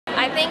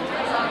think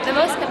the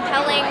most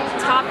compelling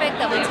topic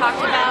that we talked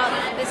about,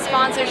 the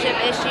sponsorship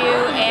issue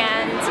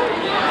and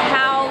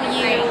how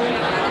you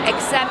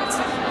accept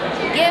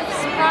gifts,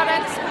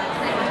 products,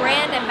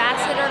 brand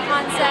ambassador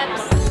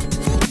concepts.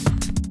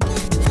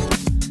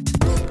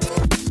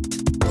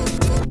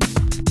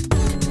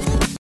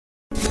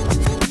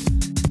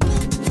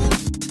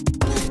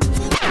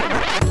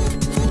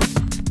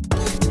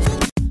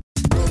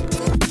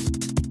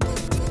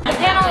 The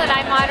panel that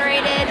I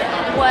moderated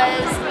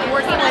was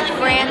working with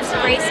brands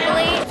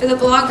gracefully. For the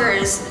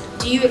bloggers,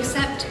 do you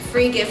accept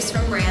free gifts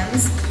from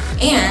brands?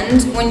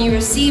 And when you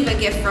receive a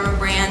gift from a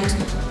brand,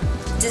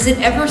 does it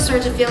ever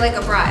start to feel like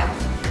a bribe?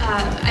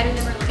 I would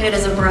never look at it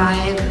as a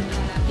bribe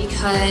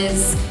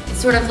because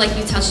it's sort of like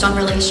you touched on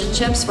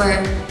relationships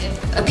where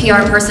if a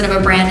PR person of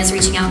a brand is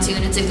reaching out to you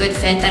and it's a good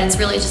fit, that it's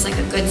really just like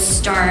a good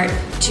start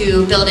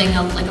to building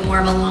a more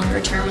of a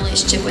longer term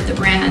relationship with the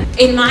brand.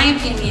 In my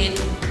opinion,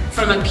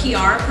 from a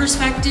PR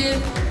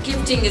perspective,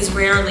 gifting is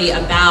rarely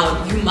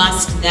about you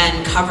must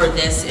then cover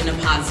this in a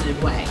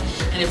positive way.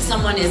 And if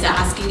someone is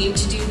asking you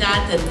to do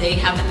that, then they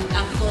have an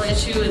ethical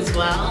issue as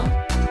well.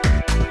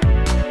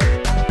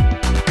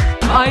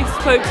 I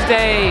spoke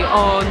today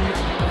on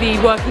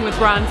the Working with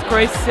Brands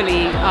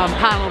Gracefully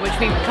panel, which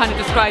we kind of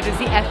described as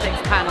the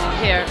ethics panel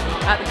here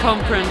at the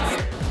conference.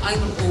 I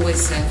will always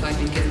say if I've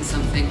been given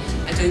something,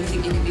 I don't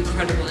think you can be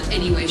credible in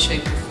any way,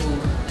 shape or form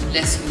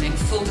unless you make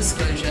full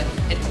disclosure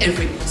at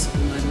every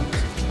possible moment.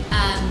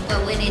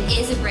 But when it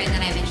is a brand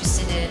that I'm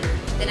interested in,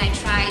 then I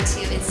try to,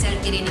 instead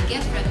of getting a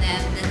gift from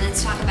them, then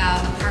let's talk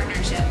about a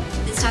partnership.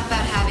 Let's talk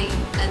about having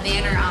a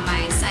banner on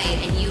my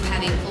site and you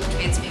having full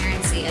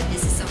transparency of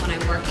this is someone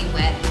I'm working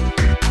with.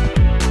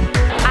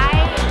 I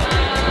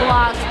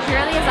blogged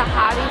purely as a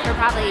hobby for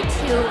probably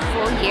 2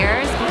 full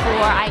years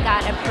before I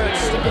got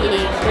approached to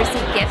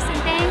receive gifts and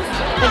things.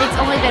 But it's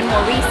only been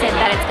more recent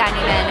that it's gotten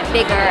even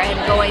bigger and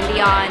going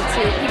beyond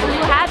to people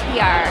who have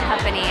PR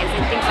companies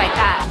and things like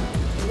that.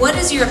 What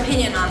is your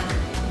opinion on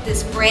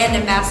this brand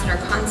ambassador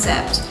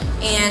concept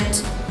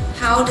and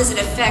how does it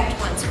affect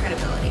one's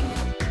credibility?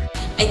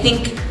 I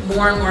think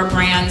more and more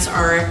brands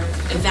are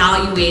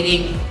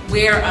evaluating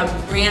where a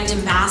brand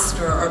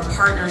ambassador or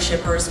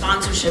partnership or a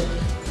sponsorship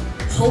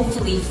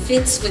hopefully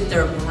fits with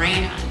their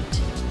brand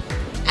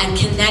and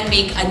can then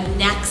make a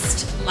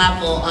next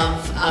level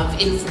of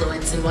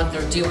influence in what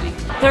they're doing.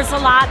 There's a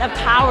lot of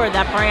power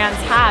that brands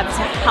have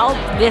to help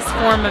this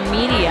form of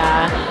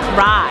media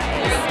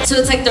rise. So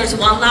it's like there's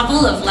one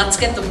level of let's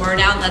get the word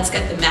out, let's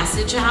get the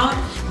message out.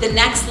 The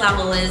next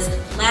level is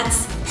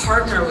let's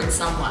partner with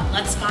someone,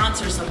 let's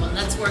sponsor someone,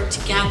 let's work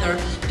together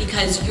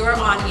because your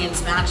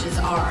audience matches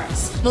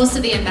ours. Most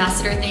of the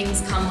ambassador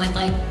things come with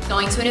like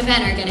going to an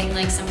event or getting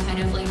like some kind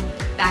of like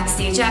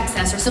backstage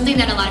access or something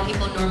that a lot of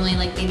people normally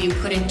like maybe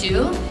couldn't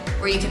do,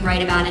 where you can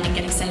write about it and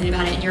get excited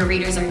about it and your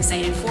readers are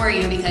excited for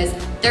you because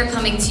they're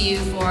coming to you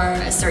for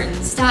a certain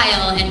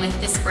style, and with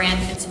this brand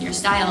fits in your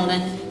style,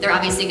 then they're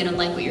obviously going to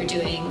like what you're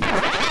doing.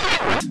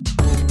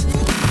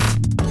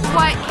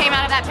 What came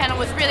out of that panel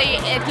was really,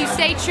 if you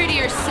stay true to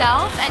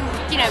yourself and,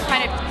 you know,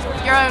 kind of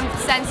your own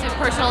sense of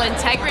personal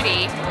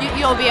integrity,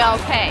 you'll be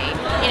okay.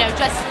 You know,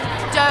 just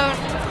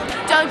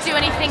don't do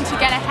anything to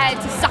get ahead,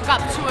 to suck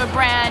up to a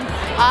brand,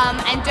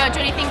 and don't do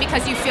anything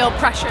because you feel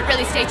pressured.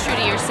 Really stay true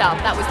to yourself.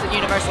 That was the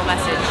universal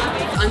message.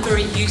 I'm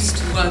very used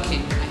to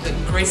working, I hope,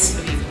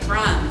 gracefully with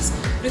brands.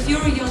 But if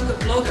you're a younger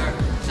blogger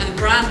and a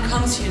brand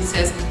comes to you and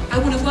says, I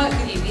want to work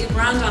with you, be a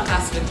brand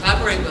ambassador,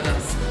 collaborate with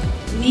us,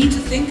 you need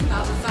to think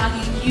about the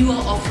value you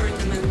are offering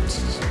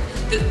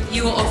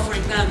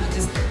them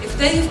because if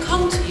they have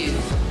come to you,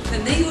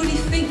 then they already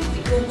think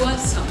that you're worth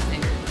something.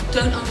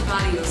 Don't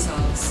undervalue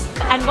yourselves.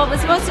 And what was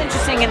most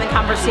interesting in the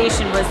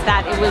conversation was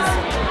that it was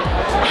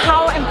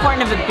how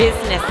important of a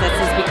business this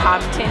has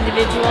become to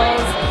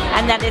individuals,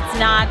 and that it's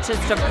not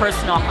just a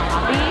personal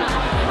hobby,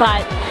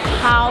 but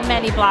how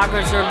many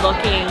bloggers are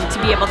looking to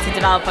be able to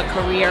develop a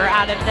career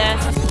out of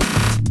this.